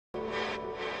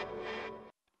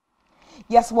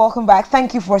Yes, welcome back.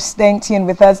 Thank you for staying tuned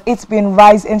with us. It's been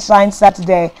Rise and Shine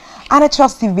Saturday, and I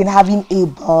trust you've been having a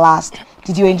blast.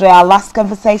 Did you enjoy our last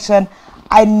conversation?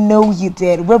 I know you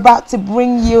did. We're about to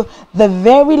bring you the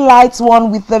very light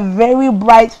one with the very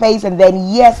bright face, and then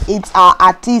yes, it's our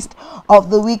Artist of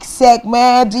the Week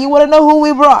segment. Do you want to know who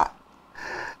we brought?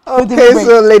 Okay,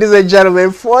 so ladies and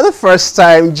gentlemen, for the first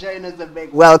time, join us a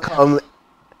big welcome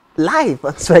live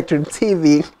on Spectrum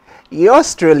TV.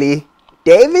 Yours truly,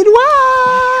 Davidwhyt.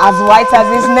 As white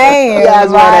as his name. Yeah, as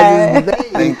white as his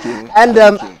name. Thank you. And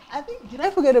I think, did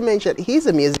I forget to mention, he's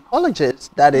a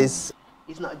musicologist. That is,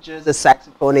 he's not just a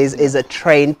saxophonist, he's a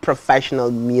trained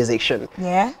professional musician.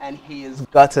 Yeah. And he has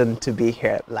gotten to be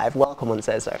here live. Welcome on,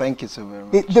 sir. Thank you so very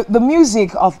much. The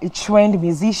music of a trained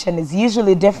musician is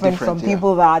usually different from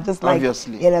people that are just like,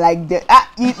 obviously, you know, like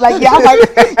you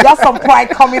have some pride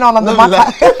coming on the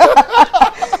matter.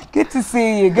 Good to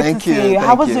see you. Good to see you.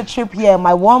 How was the trip here?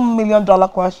 My $1 million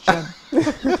question.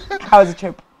 How was the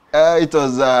trip? It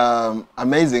was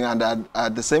amazing, and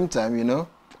at the same time, you know,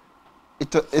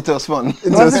 it was fun.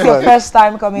 Was this your first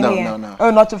time coming here? No, no.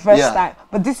 Oh, not the first time.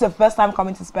 But this is your first time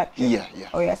coming to Spectrum? Yeah.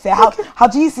 Oh, yeah. So how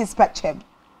do you see Spectrum?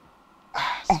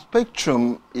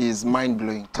 Spectrum is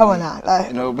mind-blowing. Come on now. Like,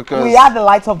 you know, because we are the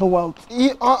light of the world.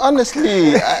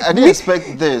 Honestly, I didn't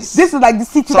expect this. This is like the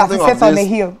city that is set on the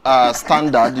hill.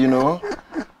 Standard, you know.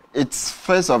 It's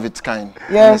first of its kind.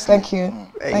 Yes, thank you.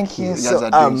 Thank you. You guys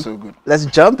are doing so good. Let's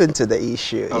jump into the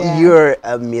issue. Yeah. You're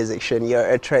a musician, you're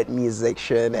a trained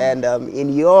musician, and in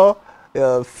your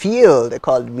field, they're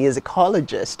called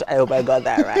musicologist. I hope I got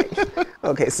that right.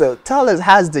 Okay, so tell us,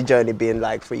 how's the journey been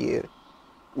like for you?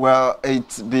 Well,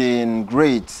 it's been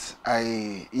great.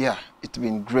 It's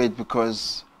been great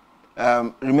because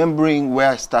remembering where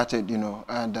I started, you know,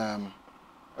 and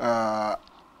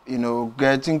you know,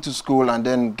 getting to school and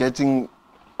then getting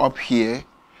up here,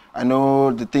 I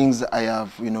know the things I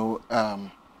have, you know,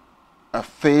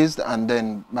 faced, and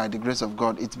then by the grace of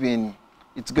God, it's going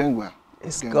well.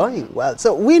 It's going well.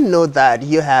 So we know that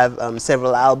you have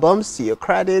several albums to your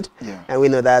credit, and we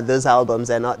know that those albums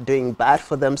are not doing bad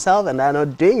for themselves, and they're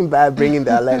not doing bad bringing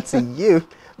the alert to you.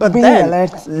 But then,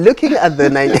 looking at the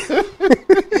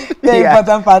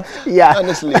important part. Yeah,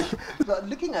 honestly. But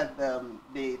looking at the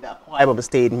Akwa Ibom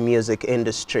State music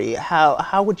industry,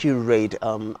 how would you rate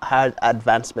her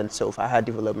advancement so far, her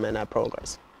development and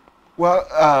progress?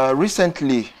 Well,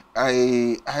 recently,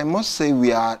 I must say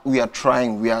we are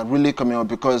trying. We are really coming up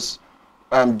because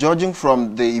judging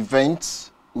from the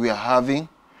events we are having,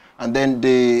 and then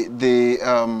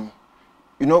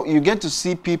you know, you get to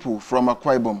see people from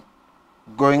Akwa Ibom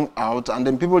going out, and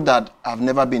then people that have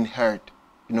never been heard,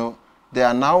 you know, they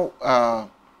are now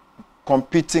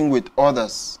competing with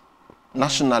others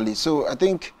nationally. So I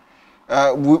think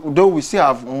though we still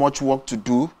have much work to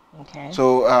do,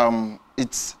 so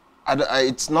it's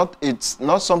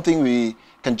not something we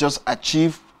can just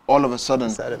achieve all of a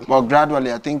sudden. But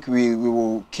gradually, I think we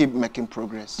will keep making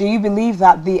progress. Do you believe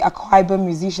that the Akwa Ibom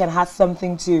musician has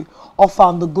something to offer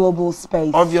on the global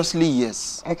space? Obviously,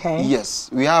 yes. Okay. Yes,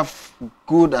 we have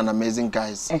good and amazing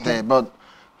guys there, but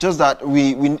just that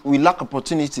we lack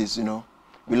opportunities, you know.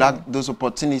 We lack those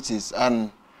opportunities, and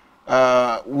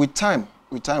with time,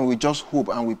 we just hope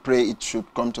and we pray it should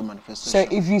come to manifestation.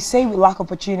 So if you say we lack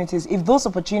opportunities, if those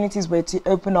opportunities were to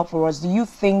open up for us, do you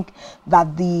think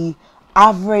that the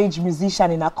average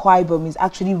musician in Akwa Ibom is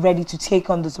actually ready to take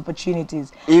on those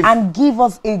opportunities and give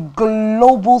us a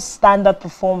global standard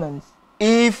performance?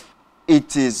 If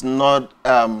it is not,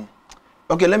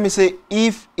 okay, let me say,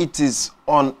 if it is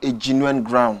on a genuine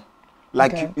ground,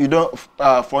 like you don't,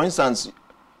 for instance,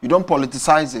 you don't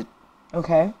politicize it.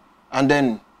 Okay. And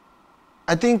then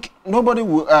I think everybody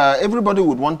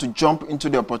would want to jump into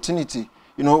the opportunity.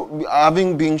 You know,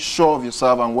 having been sure of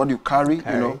yourself and what you carry, you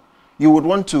know, you would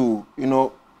want to, you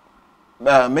know,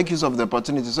 make use of the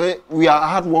opportunity. So we are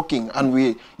hardworking,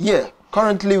 and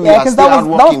currently we are still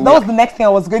hardworking. That was the next thing I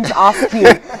was going to ask you.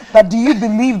 That do you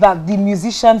believe that the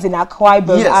musicians in Akwa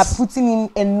Ibom are putting in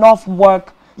enough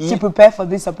work to prepare for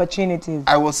these opportunities?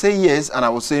 I will say yes, and I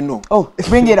will say no. Oh,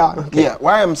 bring it on. Yeah,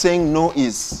 why I'm saying no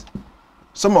is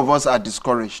some of us are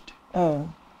discouraged. Oh,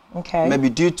 okay. Maybe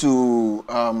due to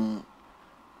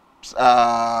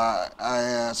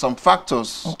some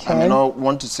factors I may not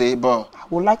want to say, but I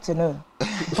would like to know.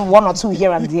 One or two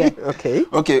here and there.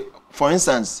 Okay. For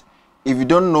instance, if you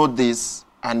don't know this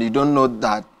and you don't know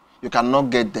that, you cannot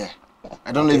get there.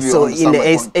 I don't know if you understand my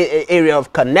point. So in the area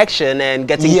of connection and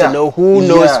getting to know who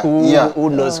knows who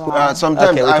knows who.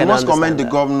 Sometimes I must commend the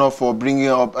governor for bringing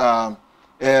up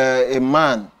a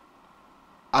man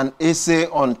an essay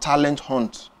on talent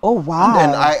hunt. Oh, wow.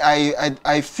 And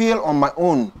I feel on my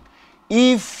own,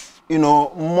 if, you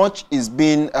know, much is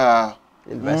being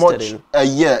invested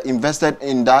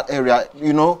in that area,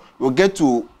 you know, we'll get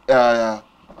to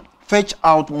fetch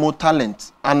out more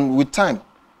talent. And with time,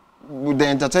 with the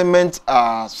entertainment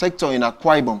sector in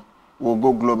Akwa Ibom will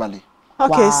go globally.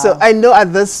 Okay, so I know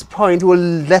at this point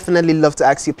we'll definitely love to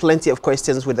ask you plenty of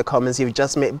questions with the comments you've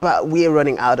just made, but we're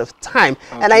running out of time.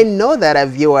 Okay. And I know that a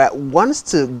viewer wants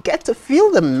to get to feel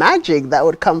the magic that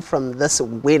would come from this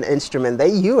wind instrument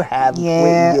that you have with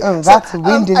you. Oh, that's a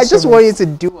wind instrument. I just want you to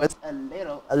do us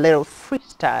a little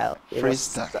freestyle.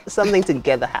 Freestyle. Something to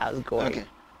get the house going. Okay.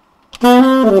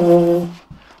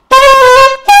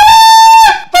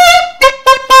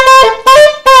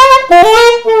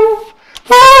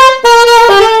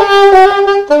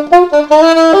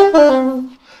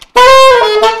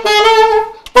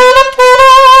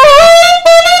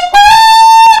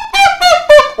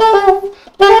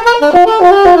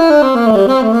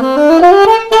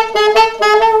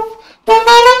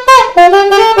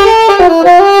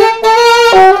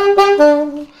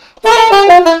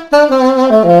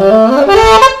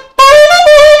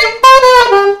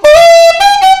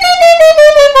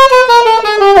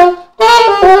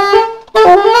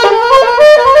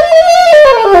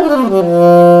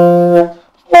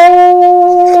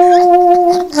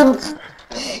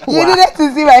 You needed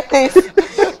to see my face.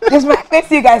 Just my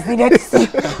face you guys needed to see.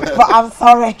 But I'm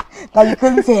sorry that you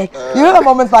couldn't see it. You know the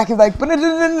moments like it's like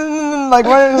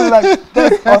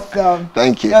that's awesome.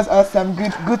 Thank you. That's awesome.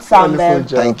 Good sound there.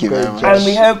 Thank you very much. And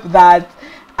we hope that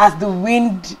as the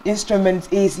wind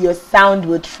instrument is, your sound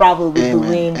will travel with the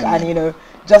wind and, you know,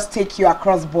 just take you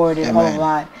across board and all of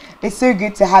that. It's so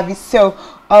good to have you. So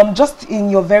just in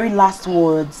your very last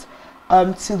words,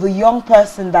 to the young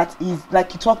person that is,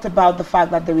 like you talked about the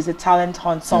fact that there is a talent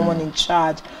hunt, someone in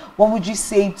charge, what would you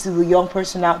say to the young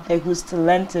person out there who's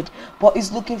talented but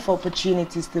is looking for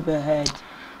opportunities to be heard?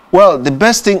 Well, the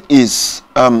best thing is,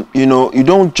 you know, you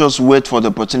don't just wait for the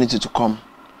opportunity to come.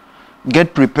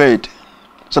 Get prepared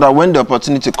so that when the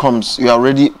opportunity comes, you are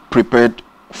already prepared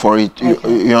for it.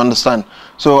 Okay. You understand?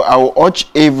 So I will urge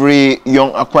every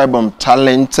young Akwa Ibom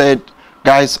talented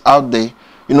guys out there,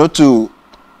 you know, to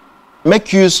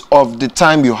make use of the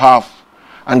time you have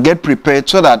and get prepared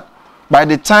so that by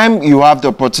the time you have the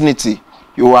opportunity,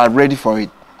 you are ready for it.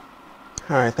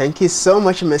 All right, thank you so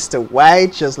much, Mr.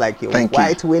 White, just like your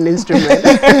white wind instrument.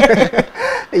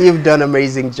 You've done an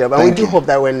amazing job. And we do hope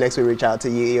that when next we reach out to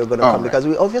you, you're going to come because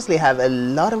we obviously have a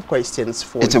lot of questions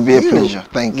for you. It will be a pleasure.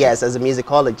 Thank you. Yes, as a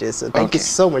musicologist. So thank you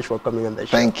so much for coming on the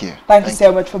show. Thank you. Thank you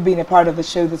so much for being a part of the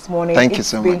show this morning. Thank you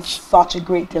so much. It's been such a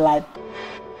great delight.